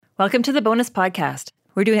Welcome to the Bonus Podcast.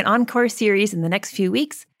 We're doing an encore series in the next few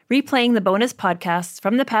weeks, replaying the bonus podcasts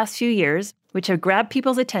from the past few years, which have grabbed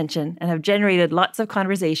people's attention and have generated lots of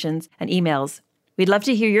conversations and emails. We'd love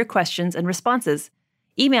to hear your questions and responses.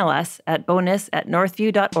 Email us at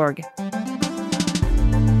bonus@northview.org.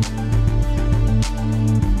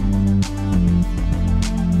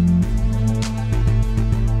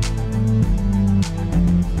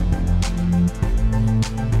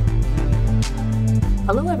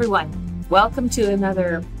 Hello, everyone. Welcome to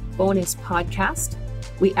another bonus podcast.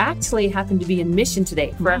 We actually happen to be in Mission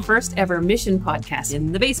today for our first ever Mission podcast.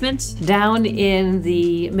 In the basement. Down in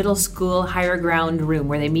the middle school higher ground room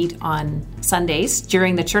where they meet on Sundays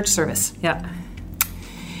during the church service. Yeah.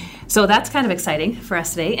 So that's kind of exciting for us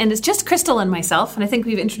today. And it's just Crystal and myself. And I think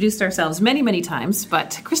we've introduced ourselves many, many times.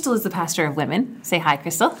 But Crystal is the pastor of women. Say hi,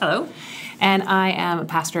 Crystal. Hello. And I am a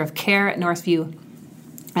pastor of care at Northview.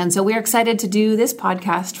 And so we're excited to do this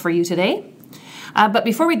podcast for you today. But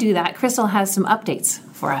before we do that, Crystal has some updates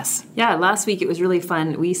for us. Yeah, last week it was really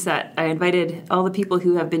fun. I invited all the people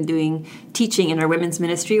who have been doing teaching in our women's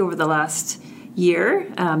ministry over the last year.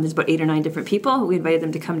 There's about 8 or 9 different people. We invited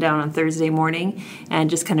them to come down on Thursday morning and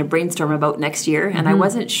just kind of brainstorm about next year. And I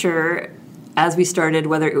wasn't sure as we started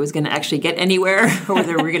whether it was going to actually get anywhere or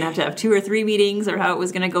whether we're going to have 2 or 3 meetings or how it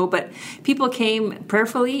was going to go. But people came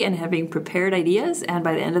prayerfully and having prepared ideas. And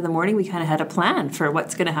by the end of the morning, we kind of had a plan for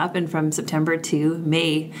what's going to happen from September to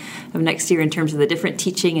May of next year in terms of the different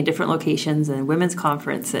teaching and different locations and women's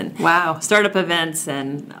conference and startup events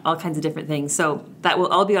and all kinds of different things. So that will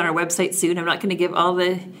all be on our website soon. I'm not going to give all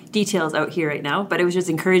the details out here right now, but it was just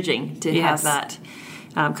encouraging to have that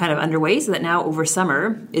kind of underway, so that now over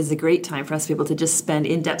summer is a great time for us to be able to just spend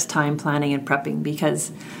in-depth time planning and prepping,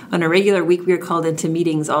 because on a regular week we are called into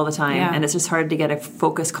meetings all the time, and it's just hard to get a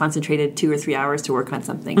focused, concentrated 2 or 3 hours to work on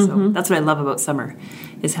something. So that's what I love about summer,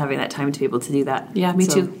 is having that time to be able to do that. Yeah, me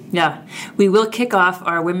too. Yeah. We will kick off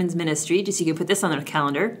our women's ministry, just so you can put this on our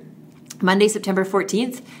calendar, Monday, September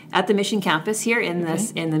 14th at the Mission Campus here in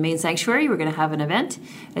the main sanctuary. We're going to have an event,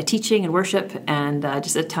 a teaching and worship, and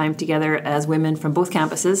just a time together as women from both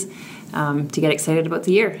campuses to get excited about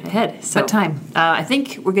the year ahead. So, what time? I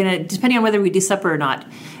think we're going to, depending on whether we do supper or not,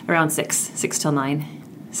 around 6 till 9.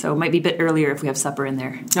 So it might be a bit earlier if we have supper in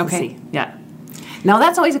there. Okay. We'll see. Yeah. Now,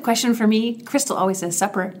 that's always a question for me. Crystal always says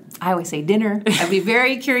supper. I always say dinner. I'd be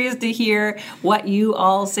very curious to hear what you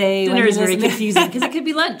all say. Dinner is very confusing because it could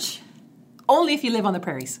be lunch. Only if you live on the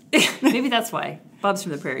prairies. Maybe that's why. Bob's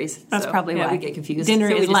from the prairies. That's probably why. We get confused. Dinner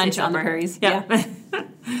so is lunch on the prairies. Yeah.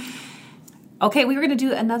 Okay, we were going to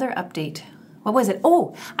do another update. What was it?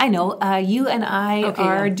 Oh, I know. You and I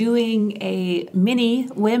are doing a mini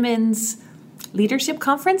women's leadership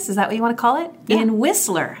conference. Is that what you want to call it? Yeah. In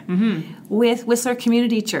Whistler with Whistler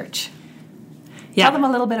Community Church. Yeah. Tell them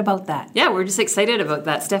a little bit about that. Yeah, we're just excited about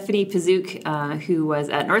that. Stephanie Pazook, who was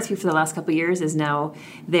at Northview for the last couple of years, is now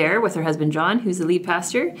there with her husband, John, who's the lead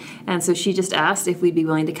pastor. And so she just asked if we'd be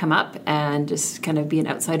willing to come up and just kind of be an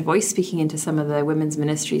outside voice speaking into some of the women's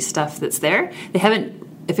ministry stuff that's there. They haven't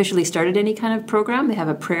officially started any kind of program. They have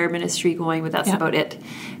a prayer ministry going, but that's about it.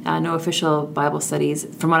 No official Bible studies,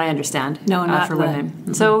 from what I understand, for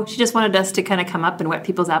women. So she just wanted us to kind of come up and whet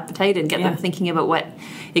people's appetite and get them thinking about what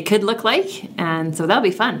it could look like. And so that'll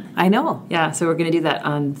be fun. I know. Yeah, so we're going to do that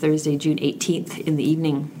on Thursday, June 18th in the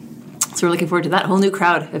evening. So we're looking forward to that whole new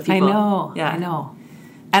crowd of people. I know. Yeah. I know.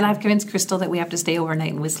 And I've convinced Crystal that we have to stay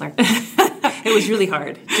overnight in Whistler. It was really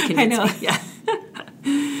hard to convince me. Yeah.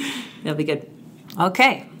 It'll be good.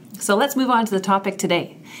 Okay, so let's move on to the topic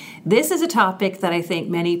today. This is a topic that I think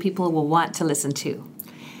many people will want to listen to.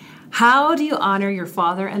 How do you honor your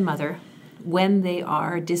father and mother when they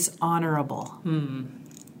are dishonorable?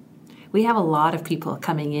 We have a lot of people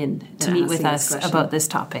coming in to meet with us about this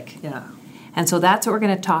topic. Yeah. And so that's what we're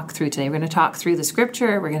going to talk through today. We're going to talk through the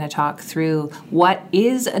scripture. We're going to talk through what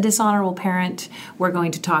is a dishonorable parent. We're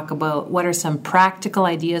going to talk about what are some practical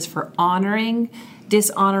ideas for honoring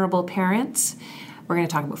dishonorable parents. We're going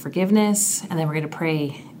to talk about forgiveness, and then we're going to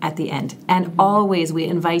pray at the end. And always we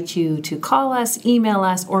invite you to call us, email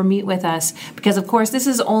us, or meet with us, because of course this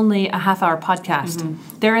is only a half-hour podcast.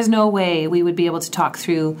 There is no way we would be able to talk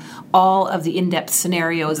through all of the in-depth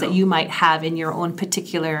scenarios that you might have in your own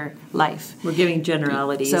particular life. We're giving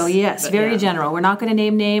generalities. So yes, very general. We're not going to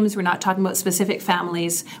name names. We're not talking about specific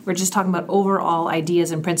families. We're just talking about overall ideas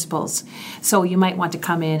and principles. So you might want to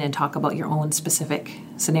come in and talk about your own specific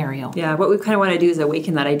scenario. Yeah, what we kind of want to do is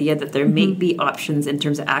awaken that idea that there may be options in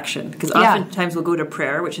terms of action. Because oftentimes we'll go to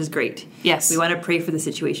prayer, which is great. Yes. We want to pray for the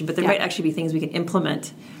situation, but there might actually be things we can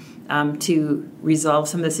implement to resolve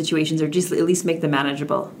some of the situations or just at least make them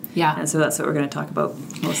manageable. Yeah. And so that's what we're going to talk about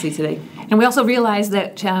mostly today. And we also realized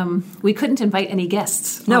that we couldn't invite any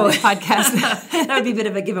guests on this podcast. That would be a bit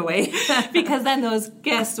of a giveaway. Because then those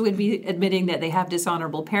guests would be admitting that they have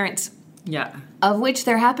dishonorable parents. Yeah. Of which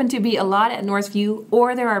there happen to be a lot at Northview,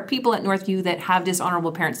 or there are people at Northview that have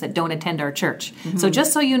dishonorable parents that don't attend our church. Mm-hmm. So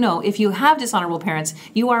just so you know, if you have dishonorable parents,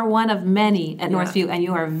 you are one of many at Northview, and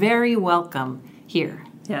you are very welcome here.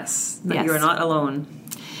 Yes. You are not alone.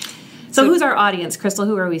 So who's our audience, Crystal?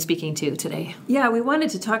 Who are we speaking to today? Yeah, we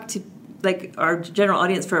wanted to talk to, our general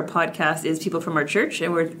audience for our podcast is people from our church,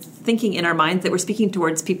 and we're thinking in our minds that we're speaking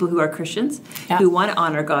towards people who are Christians, who want to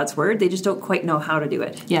honor God's word. They just don't quite know how to do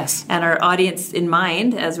it. Yes. And our audience in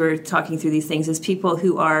mind, as we're talking through these things, is people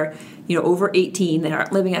who are, over 18, that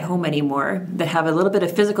aren't living at home anymore, that have a little bit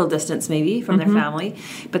of physical distance maybe from their family,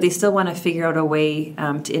 but they still want to figure out a way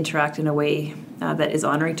to interact in a way that is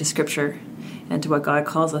honoring to Scripture and to what God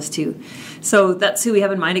calls us to. So that's who we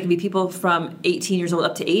have in mind. It can be people from 18 years old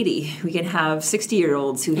up to 80. We can have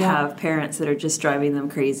 60-year-olds who have parents that are just driving them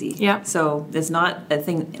crazy. Yeah. So it's not a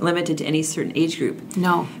thing limited to any certain age group.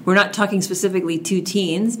 No. We're not talking specifically to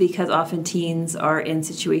teens, because often teens are in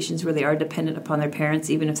situations where they are dependent upon their parents,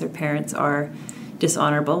 even if their parents are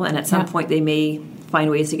dishonorable. And at some point they may find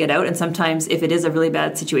ways to get out. And sometimes if it is a really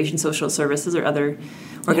bad situation, social services or other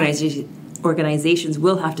organizations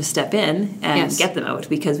will have to step in and get them out,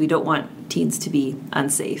 because we don't want teens to be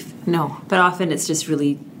unsafe. No. But often it's just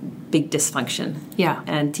really big dysfunction. Yeah.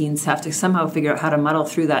 And teens have to somehow figure out how to muddle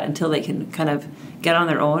through that until they can kind of get on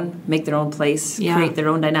their own, make their own place, create their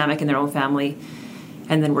own dynamic in their own family,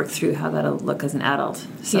 and then work through how that'll look as an adult.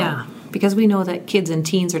 So. Yeah. Because we know that kids and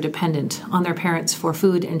teens are dependent on their parents for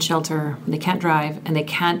food and shelter. They can't drive, and they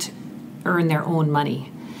can't earn their own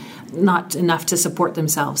money. Not enough to support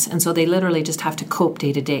themselves, and so they literally just have to cope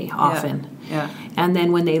day to day often. Yeah. And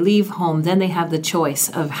then when they leave home, then they have the choice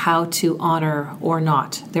of how to honor or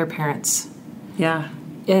not their parents. Yeah.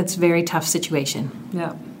 It's a very tough situation.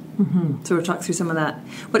 Yeah. Mm-hmm. So we'll talk through some of that.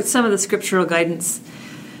 What's some of the scriptural guidance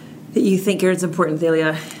that you think is important,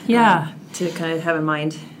 Thalia? Yeah. To kind of have in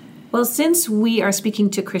mind. Well, since we are speaking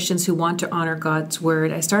to Christians who want to honor God's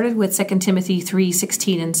word, I started with 2 Timothy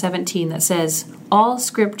 3:16 and 17 that says, "All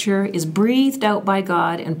scripture is breathed out by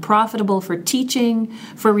God and profitable for teaching,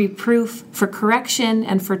 for reproof, for correction,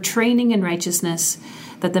 and for training in righteousness,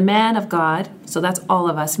 that the man of God," so that's all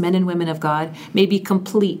of us, men and women of God, "may be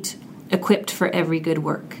complete, equipped for every good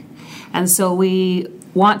work." And so we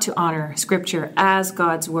want to honor scripture as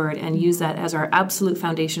God's word and use that as our absolute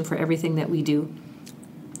foundation for everything that we do.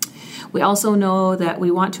 We also know that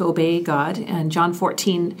we want to obey God. And John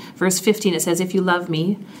 14, verse 15, it says, "If you love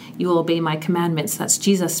me, you will obey my commandments." That's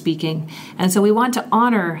Jesus speaking. And so we want to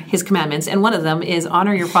honor his commandments. And one of them is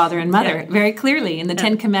honor your father and mother, very clearly in the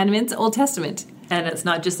 10 Commandments, Old Testament. And it's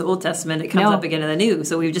not just the Old Testament, it comes up again in the New.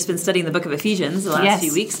 So we've just been studying the book of Ephesians the last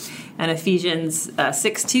few weeks. And Ephesians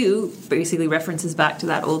 6:2 basically references back to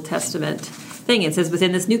that Old Testament thing. It says,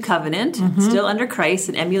 within this new covenant, still under Christ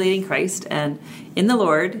and emulating Christ, and in the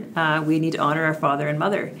Lord, we need to honor our father and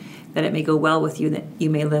mother, that it may go well with you, that you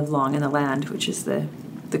may live long in the land, which is the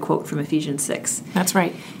quote from Ephesians 6. That's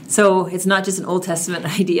right. So it's not just an Old Testament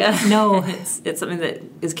idea. No. It's something that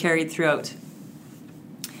is carried throughout.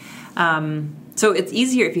 So it's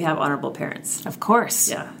easier if you have honorable parents. Of course.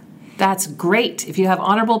 Yeah. That's great if you have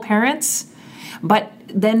honorable parents. But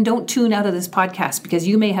then don't tune out of this podcast, because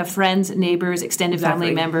you may have friends, neighbors, extended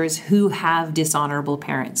family members who have dishonorable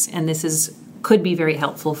parents. And this could be very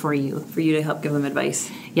helpful for you. For you to help give them advice.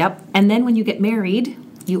 Yep. And then when you get married,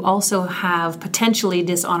 you also have potentially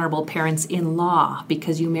dishonorable parents-in-law,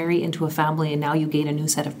 because you marry into a family and now you gain a new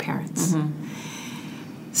set of parents. Mm-hmm.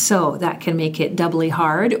 So that can make it doubly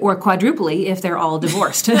hard, or quadruply if they're all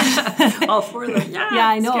divorced. All four of them. Yeah,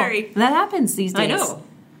 I know. Scary. That happens these days. I know.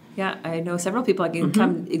 Yeah, I know several people I can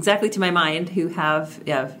come exactly to my mind who have,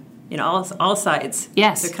 all sides.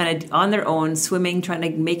 Yes. They're kind of on their own, swimming, trying to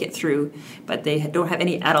make it through, but they don't have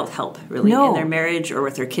any adult help, really, in their marriage or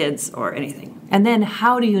with their kids or anything. And then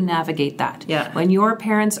how do you navigate that? Yeah. When your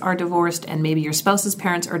parents are divorced, and maybe your spouse's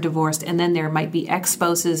parents are divorced, and then there might be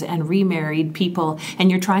ex-spouses and remarried people, and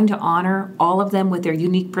you're trying to honor all of them with their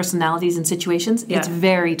unique personalities and situations, it's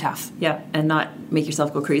very tough. Yeah, and not make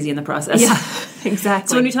yourself go crazy in the process. Yeah,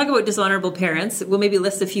 exactly. So when we talk about dishonorable parents, we'll maybe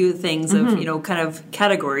list a few things of, kind of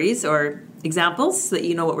categories or examples so that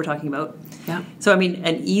you know what we're talking about. Yeah. So, an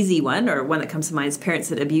easy one, or one that comes to mind, is parents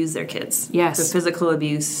that abuse their kids. Yes. So physical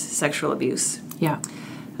abuse, sexual abuse. Yeah.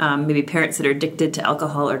 Maybe parents that are addicted to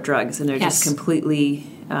alcohol or drugs, and they're just completely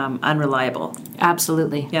unreliable.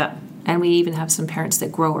 Absolutely. Yeah. And we even have some parents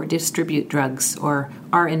that grow or distribute drugs or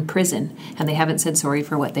are in prison and they haven't said sorry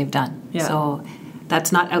for what they've done. Yeah. So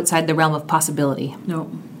that's not outside the realm of possibility.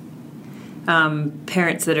 No.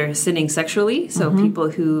 Parents that are sinning sexually, so people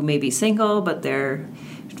who may be single, but they're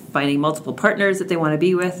finding multiple partners that they want to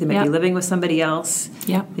be with. They might be living with somebody else.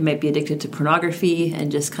 Yeah. They might be addicted to pornography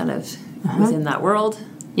and just kind of within that world.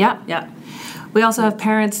 Yeah. Yeah. We also have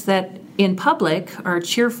parents that in public are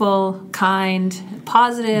cheerful, kind,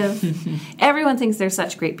 positive. Everyone thinks they're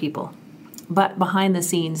such great people. But behind the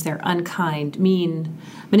scenes, they're unkind, mean,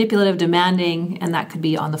 manipulative, demanding, and that could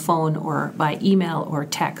be on the phone or by email or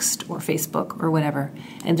text or Facebook or whatever.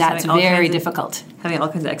 And that's very difficult. Having all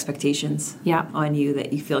kinds of expectations on you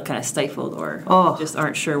that you feel kind of stifled or just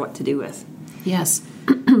aren't sure what to do with. Yes.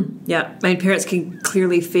 Yeah. My parents can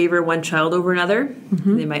clearly favor one child over another.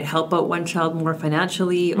 They might help out one child more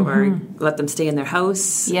financially or let them stay in their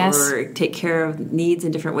house or take care of needs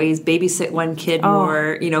in different ways, babysit one kid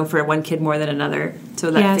more, for one kid more than another.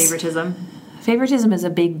 So that favoritism. Favoritism is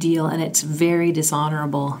a big deal, and it's very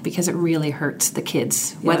dishonorable because it really hurts the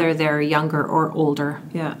kids, whether they're younger or older.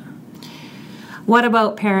 Yeah. What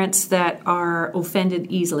about parents that are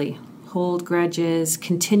offended easily? Hold grudges,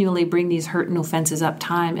 continually bring these hurt and offenses up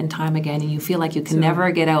time and time again, and you feel like you can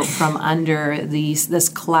never get out from under this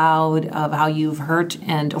cloud of how you've hurt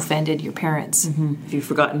and offended your parents. If you've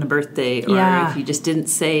forgotten a birthday, or if you just didn't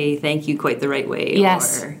say thank you quite the right way,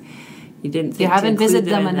 or you didn't think you haven't to visited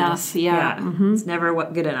them enough. It's never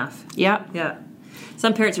good enough. Yeah.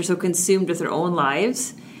 Some parents are so consumed with their own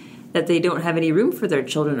lives that they don't have any room for their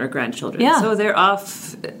children or grandchildren. So they're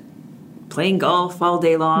off playing golf all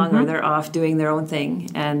day long, or they're off doing their own thing,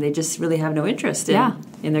 and they just really have no interest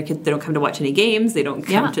in their kids. They don't come to watch any games. They don't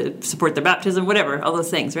come to support their baptism, whatever, all those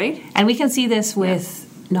things, right? And we can see this with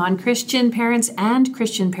non-Christian parents and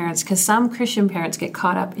Christian parents, because some Christian parents get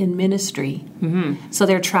caught up in ministry. So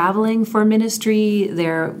they're traveling for ministry,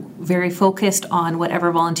 they're very focused on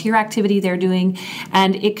whatever volunteer activity they're doing,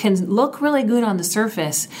 and it can look really good on the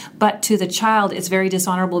surface, but to the child it's very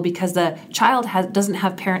dishonorable because the child doesn't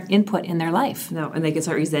have parent input in their life. No, and they can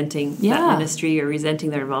start resenting that ministry or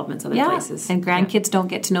resenting their involvements other places. And grandkids don't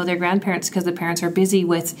get to know their grandparents because the parents are busy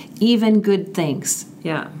with even good things.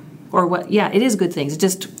 Or what? Yeah, it is good things.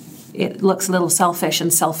 It looks a little selfish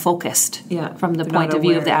and self-focused from the point of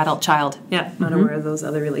view of the adult child. Not aware of those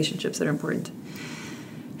other relationships that are important.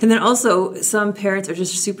 And then also, some parents are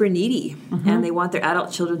just super needy, and they want their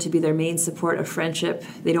adult children to be their main support of friendship.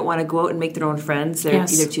 They don't want to go out and make their own friends. They're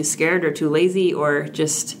either too scared or too lazy, or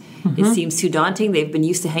just it seems too daunting. They've been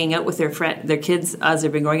used to hanging out with their kids as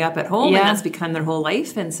they've been growing up at home, and that's become their whole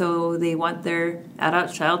life. And so they want their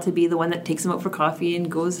adult child to be the one that takes them out for coffee and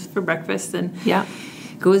goes for breakfast and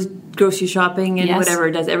goes grocery shopping and whatever,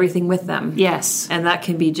 does everything with them. And that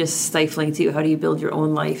can be just stifling too. How do you build your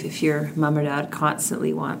own life if your mom or dad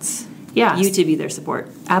constantly wants you to be their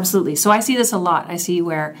support? Absolutely. So I see this a lot. I see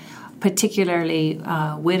where particularly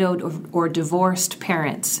widowed or divorced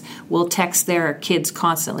parents will text their kids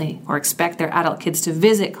constantly or expect their adult kids to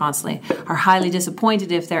visit constantly, are highly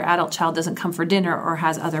disappointed if their adult child doesn't come for dinner or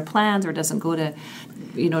has other plans or doesn't go to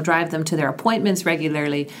drive them to their appointments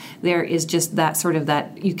regularly. There is just that sort of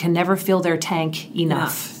that you can never fill their tank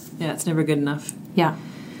enough. Yeah, it's never good enough. Yeah.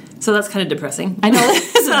 So that's kind of depressing. I know,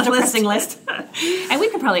 it's a depressing list. And we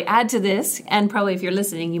can probably add to this, and probably if you're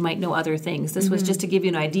listening, you might know other things. This was just to give you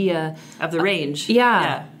an idea. Of the range.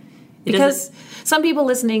 Because some people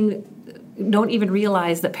listening don't even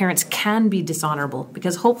realize that parents can be dishonorable,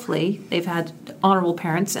 because hopefully they've had honorable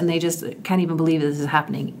parents and they just can't even believe this is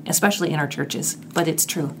happening, especially in our churches. But it's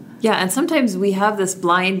true. Yeah, and sometimes we have this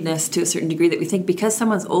blindness to a certain degree that we think because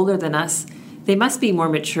someone's older than us, they must be more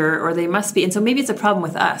mature, or they must be, and so maybe it's a problem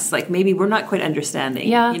with us. Like maybe we're not quite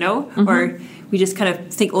understanding, or we just kind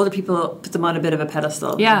of think older people put them on a bit of a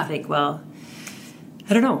pedestal and think, well,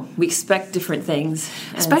 I don't know. We expect different things.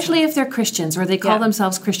 Especially if they're Christians or they call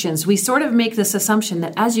themselves Christians. We sort of make this assumption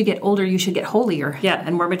that as you get older, you should get holier. Yeah,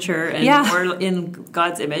 and more mature and more in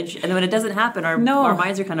God's image. And when it doesn't happen, our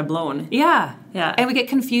minds are kind of blown. Yeah. Yeah. And we get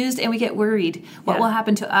confused and we get worried. What will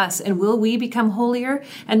happen to us? And will we become holier?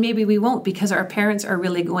 And maybe we won't, because our parents are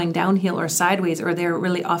really going downhill or sideways, or they're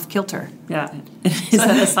really off kilter. Yeah. Is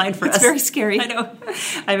that a sign for us? It's very scary. I know.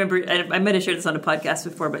 I remember, I might have shared this on a podcast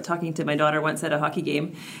before, but talking to my daughter once at a hockey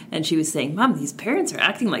game, and she was saying, Mom, these parents are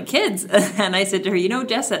acting like kids. And I said to her,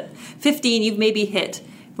 Jess, at 15, you've maybe hit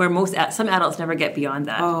where some adults never get beyond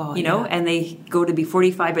that, and they go to be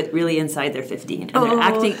 45, but really inside they're 15. And they're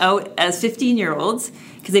acting out as 15-year-olds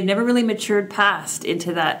because they've never really matured past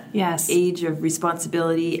into that age of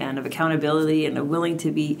responsibility and of accountability and of willing to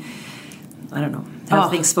be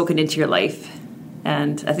have things spoken into your life.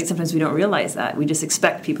 And I think sometimes we don't realize that. We just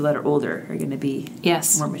expect people that are older are going to be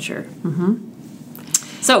more mature. Mm-hmm.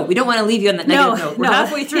 So we don't want to leave you on that negative note. We're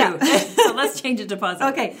halfway through. Yeah. So let's change it to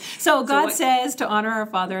positive. Okay. So God says to honor our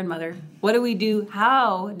father and mother. What do we do?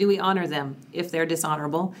 How do we honor them if they're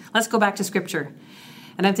dishonorable? Let's go back to Scripture.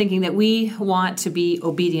 And I'm thinking that we want to be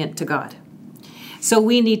obedient to God. So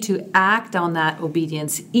we need to act on that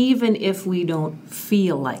obedience even if we don't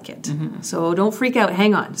feel like it. Mm-hmm. So don't freak out.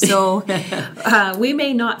 Hang on. So we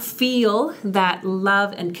may not feel that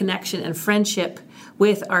love and connection and friendship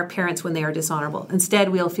with our parents when they are dishonorable. Instead,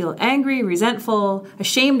 we'll feel angry, resentful,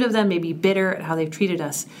 ashamed of them, maybe bitter at how they've treated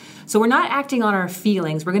us. So we're not acting on our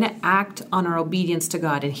feelings. We're going to act on our obedience to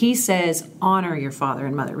God. And He says, honor your father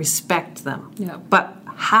and mother, respect them. Yeah. But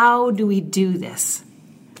how do we do this?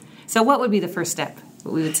 So what would be the first step?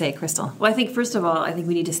 What we would say, Crystal? Well, I think first of all,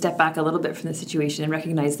 we need to step back a little bit from the situation and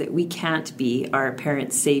recognize that we can't be our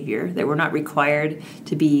parents' savior, that we're not required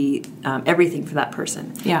to be everything for that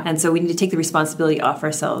person. Yeah. And so we need to take the responsibility off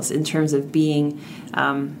ourselves in terms of being,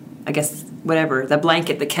 the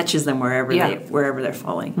blanket that catches them wherever they're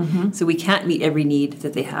falling. Mm-hmm. So we can't meet every need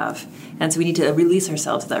that they have. And so we need to release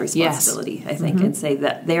ourselves of that responsibility, I think, and say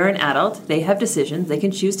that they're an adult, they have decisions, they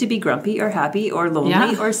can choose to be grumpy or happy or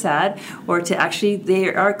lonely or sad, or to actually,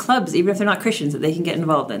 there are clubs, even if they're not Christians, that they can get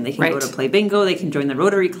involved in. They can go to play bingo, they can join the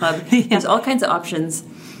Rotary Club. There's all kinds of options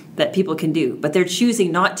that people can do, but they're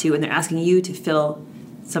choosing not to, and they're asking you to fill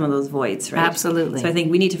some of those voids, right? Absolutely. So I think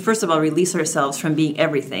we need to first of all release ourselves from being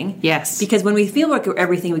everything. Yes. Because when we feel like we're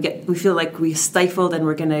everything, we feel like we're stifled and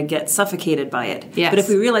we're going to get suffocated by it. Yes. But if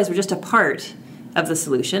we realize we're just a part of the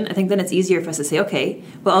solution, I think then it's easier for us to say, okay,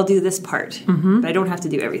 well, I'll do this part, but I don't have to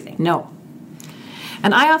do everything. No.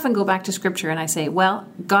 And I often go back to Scripture and I say, well,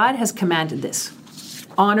 God has commanded this.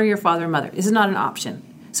 Honor your father and mother. This is not an option.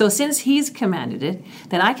 So since He's commanded it,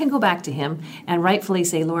 then I can go back to Him and rightfully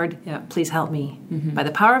say, Lord, please help me. Mm-hmm. By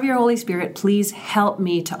the power of your Holy Spirit, please help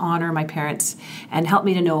me to honor my parents and help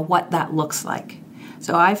me to know what that looks like.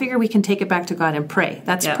 So I figure we can take it back to God and pray.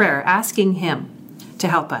 That's prayer, asking Him to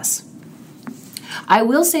help us. I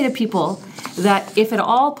will say to people that if at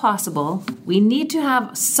all possible, we need to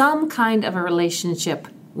have some kind of a relationship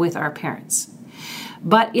with our parents.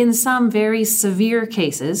 But in some very severe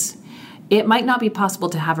cases, it might not be possible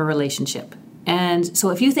to have a relationship. And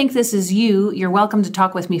so if you think this is you're welcome to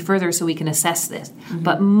talk with me further so we can assess this. Mm-hmm.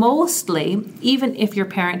 But mostly, even if your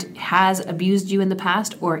parent has abused you in the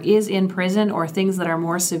past or is in prison or things that are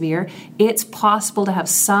more severe, it's possible to have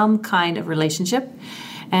some kind of relationship.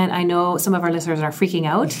 And I know some of our listeners are freaking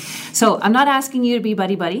out. So I'm not asking you to be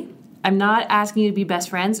buddy-buddy. I'm not asking you to be best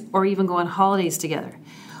friends or even go on holidays together.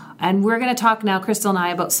 And we're going to talk now, Crystal and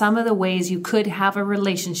I, about some of the ways you could have a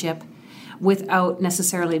relationship without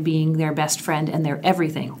necessarily being their best friend and their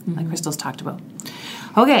everything, like Crystal's talked about.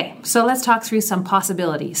 Okay, so let's talk through some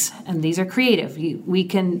possibilities. And these are creative. We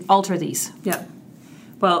can alter these. Yeah.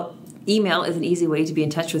 Well, email is an easy way to be in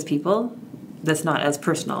touch with people that's not as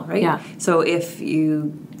personal, right? Yeah. So if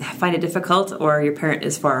you find it difficult or your parent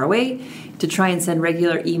is far away, to try and send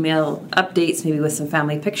regular email updates, maybe with some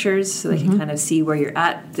family pictures so they can kind of see where you're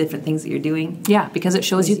at, different things that you're doing. Yeah, because it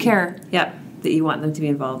shows you care. Yeah. That you want them to be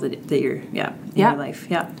involved, that you're, in your life.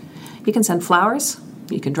 Yeah. You can send flowers.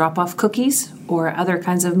 You can drop off cookies or other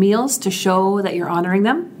kinds of meals to show that you're honoring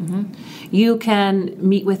them. Mm-hmm. You can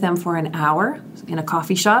meet with them for an hour in a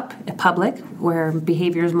coffee shop, in public, where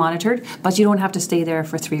behavior is monitored, but you don't have to stay there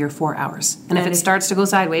for 3 or 4 hours. And if it starts to go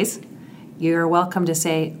sideways, you're welcome to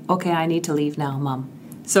say, okay, I need to leave now, Mom.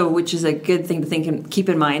 So, which is a good thing to think and keep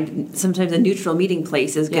in mind. Sometimes a neutral meeting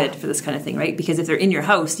place is good for this kind of thing, right? Because if they're in your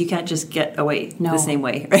house, you can't just get away the same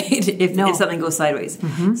way, right? If something goes sideways.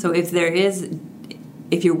 Mm-hmm. So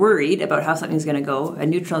if you're worried about how something's going to go, a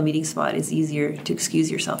neutral meeting spot is easier to excuse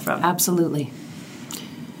yourself from. Absolutely.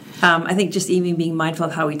 I think just even being mindful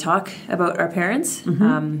of how we talk about our parents.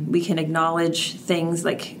 Mm-hmm. We can acknowledge things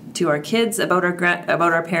like to our kids about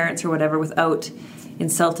our parents or whatever without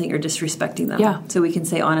insulting or disrespecting them. Yeah. So we can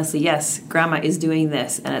say honestly, yes, Grandma is doing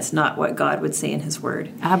this, and it's not what God would say in His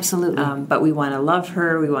Word. Absolutely. But we want to love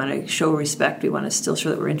her. We want to show respect. We want to still show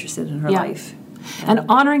that we're interested in her life. And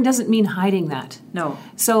honoring doesn't mean hiding that. No.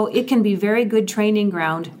 So it can be very good training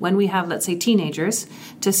ground when we have, let's say, teenagers,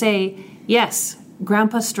 to say, yes,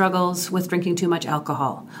 Grandpa struggles with drinking too much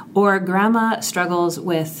alcohol, or Grandma struggles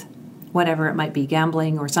with whatever it might be,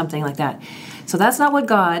 gambling or something like that. So that's not what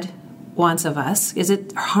God wants of us, is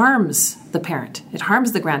it harms the parent. It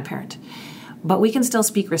harms the grandparent. But we can still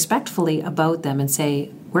speak respectfully about them and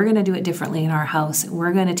say, we're going to do it differently in our house.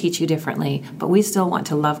 We're going to teach you differently, but we still want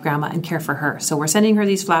to love grandma and care for her. So we're sending her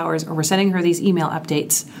these flowers, or we're sending her these email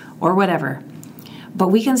updates or whatever. But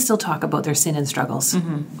we can still talk about their sin and struggles.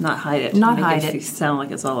 Mm-hmm. Not hide it. Not hide it. Sound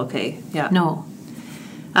like it's all okay. Yeah. No.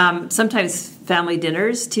 Sometimes family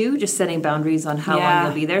dinners too, just setting boundaries on how long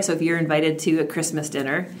you'll be there. So if you're invited to a Christmas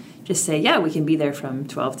dinner, just say, yeah, we can be there from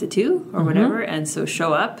 12 to 2 or whatever. And so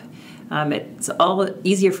show up. It's all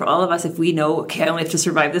easier for all of us if we know, okay, I only have to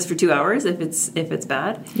survive this for 2 hours if it's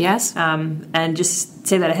bad. Yes. And just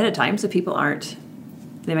say that ahead of time so people aren't,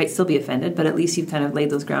 they might still be offended, but at least you've kind of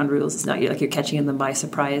laid those ground rules. It's not like you're catching them by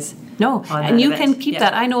surprise. No, and you can keep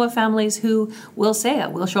that. I know of families who will say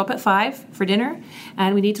it. We'll show up at 5 for dinner,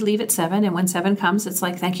 and we need to leave at 7. And when 7 comes, it's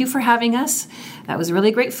like, thank you for having us. That was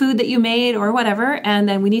really great food that you made or whatever, and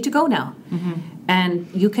then we need to go now. Mm-hmm. And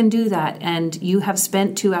you can do that, and you have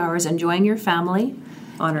spent 2 hours enjoying your family.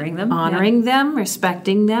 Honoring them,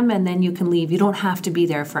 respecting them, and then you can leave. You don't have to be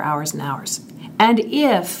there for hours and hours. And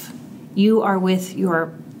if you are with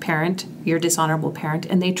your parent, your dishonorable parent,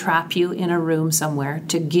 and they trap you in a room somewhere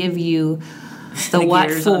to give you the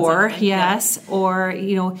what for, yes, or,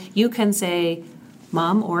 you can say,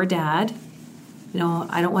 Mom or Dad,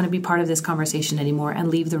 I don't want to be part of this conversation anymore, and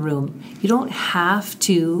leave the room. You don't have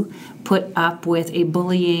to put up with a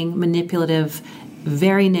bullying, manipulative,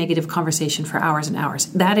 very negative conversation for hours and hours.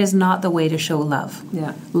 That is not the way to show love.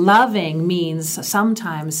 Yeah. Loving means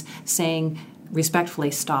sometimes saying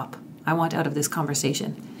respectfully, stop. I want out of this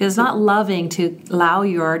conversation. It's not loving to allow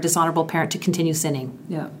your dishonorable parent to continue sinning.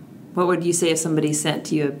 Yeah. What would you say if somebody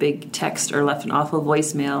sent you a big text or left an awful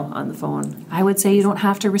voicemail on the phone? I would say you don't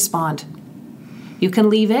have to respond. You can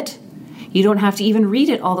leave it. You don't have to even read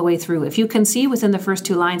it all the way through. If you can see within the first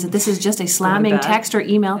 2 lines that this is just a slamming text or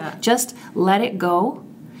email, just let it go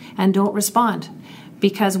and don't respond.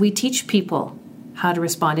 Because we teach people how to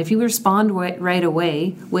respond. If you respond right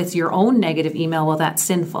away with your own negative email, well, that's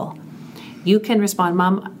sinful. You can respond,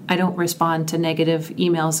 Mom, I don't respond to negative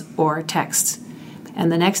emails or texts.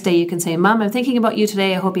 And the next day you can say, Mom, I'm thinking about you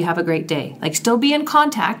today. I hope you have a great day. Like, still be in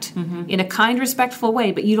contact in a kind, respectful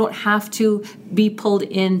way, but you don't have to be pulled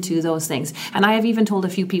into those things. And I have even told a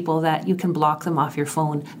few people that you can block them off your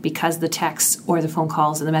phone because the texts or the phone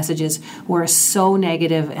calls and the messages were so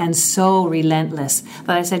negative and so relentless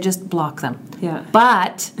that I said, just block them. Yeah.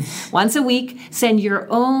 But once a week, send your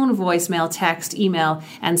own voicemail, text, email,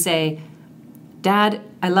 and say, Dad,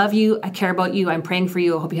 I love you. I care about you. I'm praying for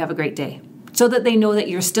you. I hope you have a great day. So that they know that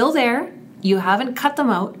you're still there. You haven't cut them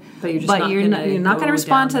out. But you're not going to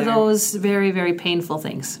respond to those very, very painful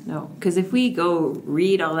things. No. Because if we go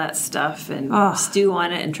read all that stuff and stew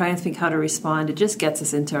on it and try and think how to respond, it just gets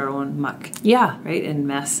us into our own muck. Yeah. Right? And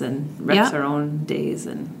mess and wrecks our own days.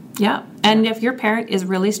 And if your parent is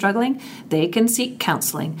really struggling, they can seek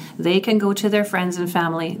counseling. They can go to their friends and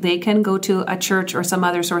family. They can go to a church or some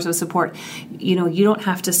other source of support. You don't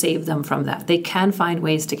have to save them from that. They can find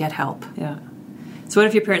ways to get help. Yeah. So what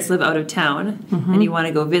if your parents live out of town and you want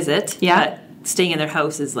to go visit, but staying in their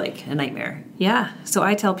house is like a nightmare? Yeah. So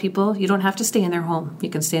I tell people you don't have to stay in their home. You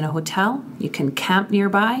can stay in a hotel. You can camp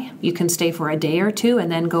nearby. You can stay for a day or two and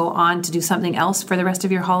then go on to do something else for the rest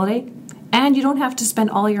of your holiday. And you don't have to spend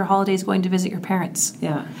all your holidays going to visit your parents.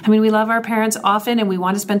 Yeah. I mean, we love our parents often and we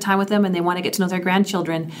want to spend time with them and they want to get to know their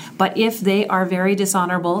grandchildren. But if they are very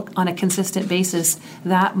dishonorable on a consistent basis,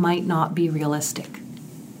 that might not be realistic.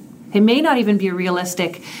 It may not even be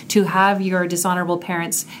realistic to have your dishonorable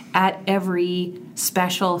parents at every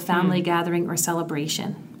special family gathering or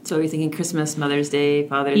celebration. So you're thinking Christmas, Mother's Day,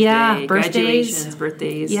 Father's Day, graduations,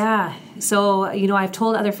 birthdays. Yeah. So, I've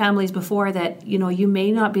told other families before that, you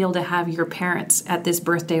may not be able to have your parents at this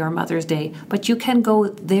birthday or Mother's Day, but you can go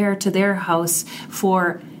there to their house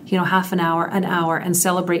for, half an hour, and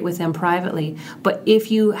celebrate with them privately. But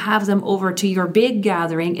if you have them over to your big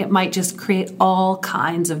gathering, it might just create all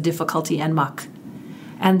kinds of difficulty and muck.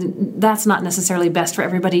 And that's not necessarily best for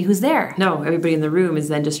everybody who's there. No, everybody in the room is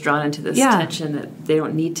then just drawn into this tension that they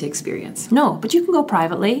don't need to experience. No, but you can go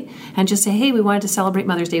privately and just say, hey, we wanted to celebrate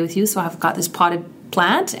Mother's Day with you, so I've got this potted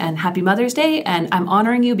plant, and happy Mother's Day, and I'm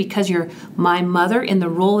honoring you because you're my mother in the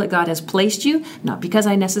role that God has placed you, not because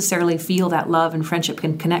I necessarily feel that love and friendship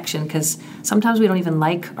and connection, because sometimes we don't even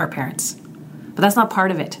like our parents. But that's not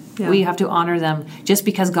part of it. Yeah. We have to honor them just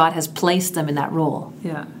because God has placed them in that role.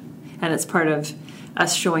 Yeah. And it's part of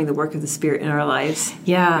us showing the work of the Spirit in our lives.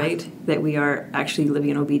 Yeah. Right? That we are actually living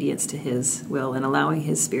in obedience to His will and allowing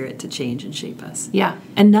His Spirit to change and shape us. Yeah.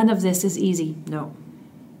 And none of this is easy. No.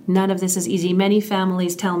 None of this is easy. Many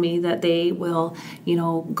families tell me that they will,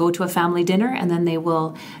 go to a family dinner and then they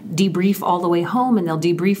will debrief all the way home, and they'll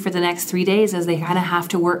debrief for the next 3 days as they kind of have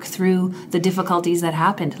to work through the difficulties that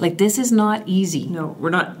happened. Like, this is not easy. No, we're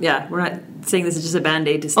not saying this is just a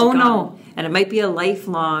Band-Aid to stick on. No. And it might be a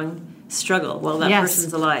lifelong struggle while that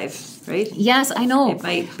person's alive, right? Yes, I know. It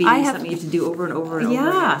might be something you have to do over and over and over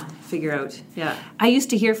again. Figure out. Yeah. I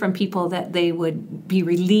used to hear from people that they would be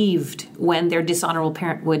relieved when their dishonorable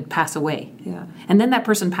parent would pass away. Yeah. And then that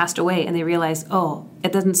person passed away and they realized,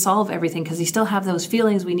 it doesn't solve everything, because we still have those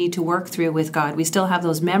feelings we need to work through with God. We still have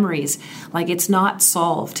those memories. Like, it's not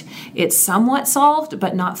solved. It's somewhat solved,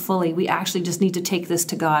 but not fully. We actually just need to take this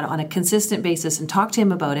to God on a consistent basis and talk to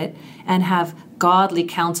Him about it and have godly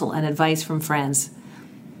counsel and advice from friends.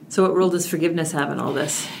 So what role does forgiveness have in all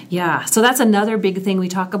this? Yeah, so that's another big thing we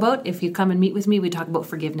talk about. If you come and meet with me, we talk about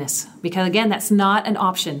forgiveness. Because, again, that's not an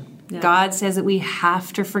option. Yeah. God says that we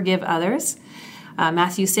have to forgive others.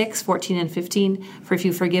 Matthew 6, 14 and 15, for if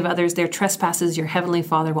you forgive others their trespasses, your heavenly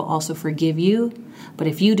Father will also forgive you. But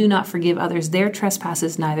if you do not forgive others their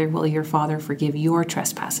trespasses, neither will your Father forgive your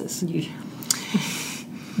trespasses.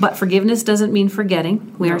 But forgiveness doesn't mean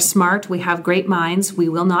forgetting. We are smart. We have great minds. We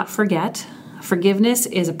will not forget. Forgiveness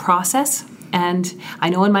is a process, and I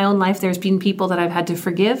know in my own life there's been people that I've had to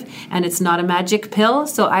forgive, and it's not a magic pill,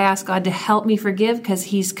 so I ask God to help me forgive because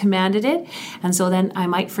He's commanded it, and so then I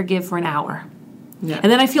might forgive for an hour. Yeah.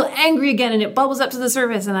 And then I feel angry again, and it bubbles up to the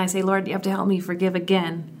surface, and I say, Lord, you have to help me forgive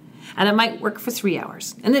again. And it might work for 3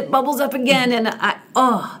 hours, and it bubbles up again, and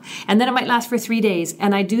and then it might last for 3 days,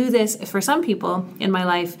 and I do this for some people in my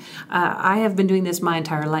life. I have been doing this my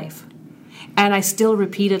entire life. And I still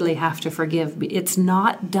repeatedly have to forgive. It's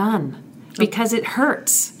not done because it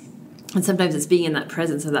hurts. And sometimes it's being in that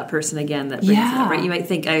presence of that person again that brings it up, right? You might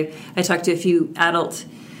think, I talked to a few adult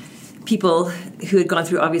people who had gone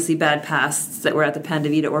through obviously bad pasts that were at the Pan de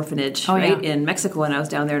Vida orphanage, in Mexico when I was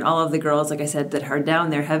down there. And all of the girls, like I said, that are down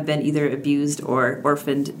there have been either abused or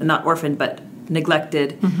not orphaned, but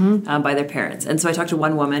neglected by their parents. And so I talked to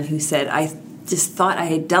one woman who said, I just thought I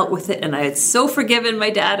had dealt with it and I had so forgiven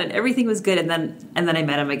my dad and everything was good, and then I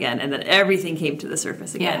met him again, and then everything came to the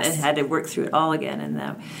surface again and had to work through it all again,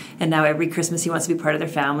 and now every Christmas he wants to be part of their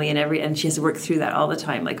family, and she has to work through that all the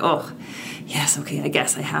time, like, I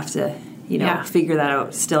guess I have to figure that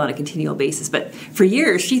out still on a continual basis. But for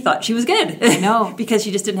years she thought she was good. No. Because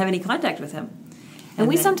she just didn't have any contact with him. And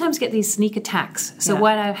we sometimes get these sneak attacks. So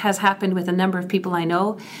what has happened with a number of people I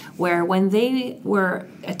know, where when they were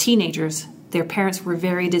teenagers, their parents were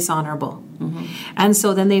very dishonorable. Mm-hmm. And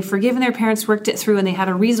so then they've forgiven their parents, worked it through, and they had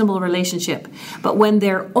a reasonable relationship. But when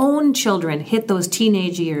their own children hit those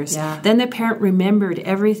teenage years, then the parent remembered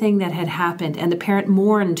everything that had happened, and the parent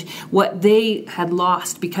mourned what they had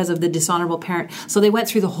lost because of the dishonorable parent. So they went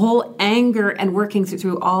through the whole anger and working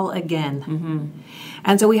through all again. Mm-hmm.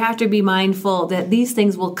 And so we have to be mindful that these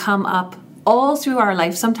things will come up all through our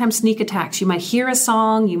life, sometimes sneak attacks. You might hear a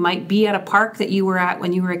song, you might be at a park that you were at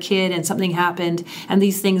when you were a kid and something happened, and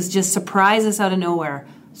these things just surprise us out of nowhere.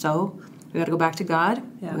 So we've got to go back to God.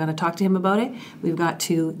 We've got to talk to Him about it. We've got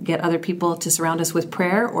to get other people to surround us with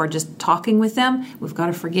prayer or just talking with them. We've got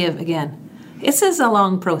to forgive again. This is a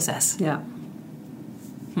long process. Yeah.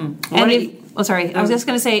 And I was just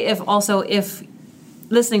going to say, if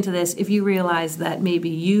listening to this, if you realize that maybe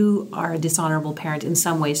you are a dishonorable parent in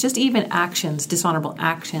some ways, just even actions, dishonorable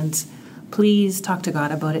actions, please talk to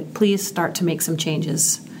God about it. Please start to make some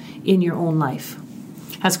changes in your own life.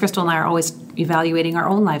 As Crystal and I are always evaluating our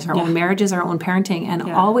own lives, our own marriages, our own parenting, and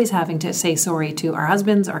always having to say sorry to our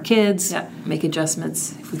husbands, our kids. Yeah, make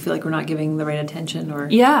adjustments if we feel like we're not giving the right attention or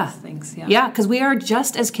things. Yeah, because we are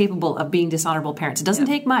just as capable of being dishonorable parents. It doesn't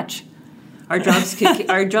take much. Our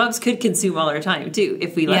jobs could consume all our time too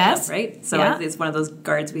if we let them, right? So it's one of those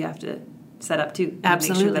guards we have to set up too.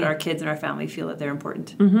 Absolutely. Make sure that our kids and our family feel that they're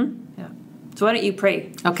important. Mm-hmm. Yeah. So why don't you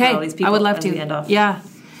pray for all these people? I would love as to. We end off? Yeah.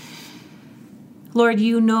 Lord,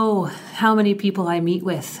 you know how many people I meet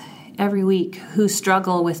with every week who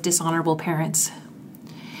struggle with dishonorable parents.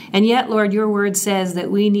 And yet, Lord, your word says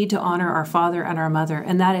that we need to honor our father and our mother,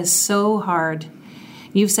 and that is so hard.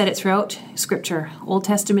 You've said it throughout Scripture, Old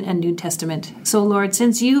Testament and New Testament. So, Lord,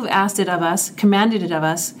 since you've asked it of us, commanded it of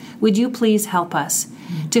us, would you please help us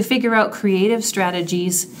to figure out creative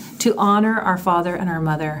strategies to honor our father and our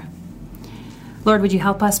mother? Lord, would you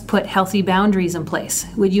help us put healthy boundaries in place?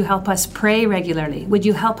 Would you help us pray regularly? Would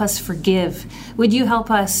you help us forgive? Would you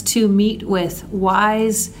help us to meet with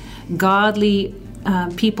wise, godly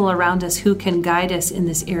people around us who can guide us in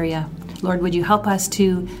this area? Lord, would you help us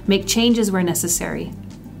to make changes where necessary?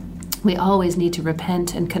 We always need to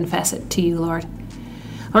repent and confess it to you, Lord.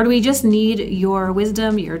 Lord, we just need your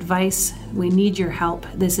wisdom, your advice. We need your help.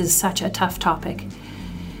 This is such a tough topic.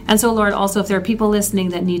 And so, Lord, also if there are people listening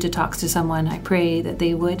that need to talk to someone, I pray that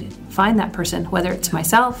they would find that person, whether it's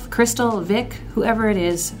myself, Crystal, Vic, whoever it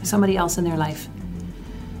is, somebody else in their life.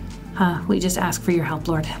 We just ask for your help,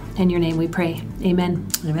 Lord. In your name we pray. Amen.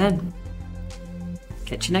 Amen.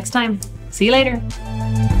 Catch you next time. See you later.